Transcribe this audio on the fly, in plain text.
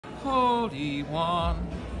Holy One,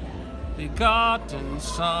 begotten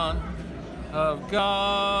Son of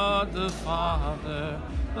God the Father,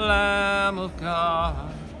 Lamb of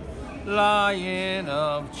God, Lion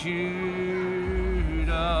of Judah.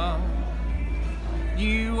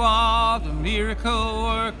 You are the miracle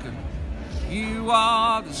worker, you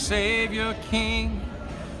are the Savior King,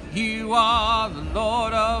 you are the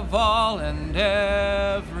Lord of all and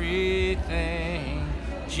everything.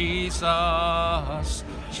 Jesus,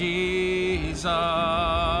 Jesus,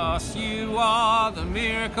 you are the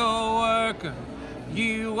miracle worker,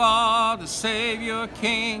 you are the Savior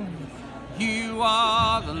King, you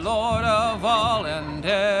are the Lord of all and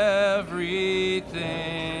everything.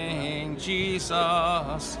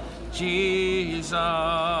 Jesus, Jesus,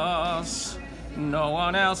 no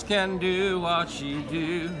one else can do what you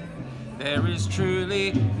do. There is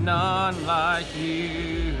truly none like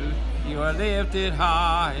you. You are lifted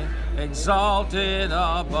high, exalted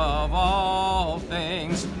above all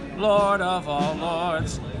things, Lord of all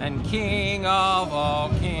lords and King of all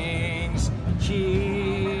kings.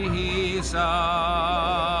 Jesus,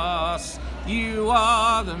 you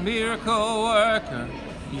are the miracle worker,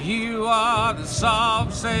 you are the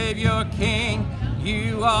sovereign Savior King,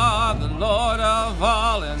 you are the Lord of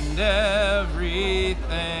all and everything.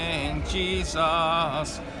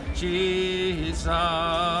 Jesus, Jesus,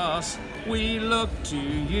 we look to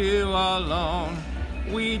you alone.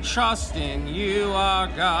 We trust in you, our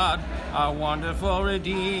God, our wonderful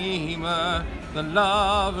Redeemer, the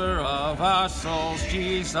lover of our souls.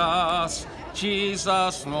 Jesus,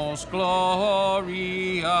 Jesus, most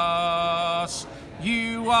glorious.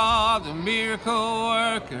 You are the miracle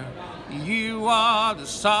worker, you are the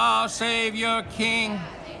Savior King,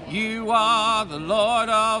 you are the Lord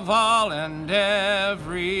of all and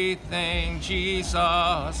everything.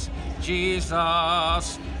 Jesus,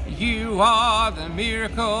 Jesus, you are the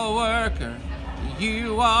miracle worker,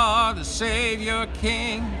 you are the Savior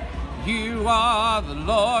King, you are the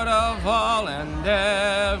Lord of all and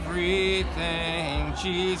everything.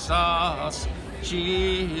 Jesus,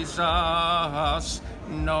 Jesus,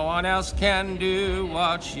 no one else can do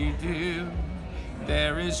what you do.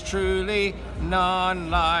 There is truly none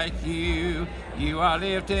like you. You are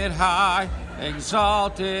lifted high,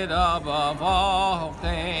 exalted above all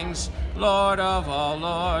things, Lord of all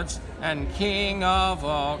lords and King of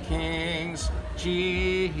all kings.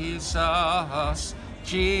 Jesus,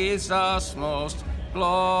 Jesus, most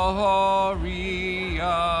glorious.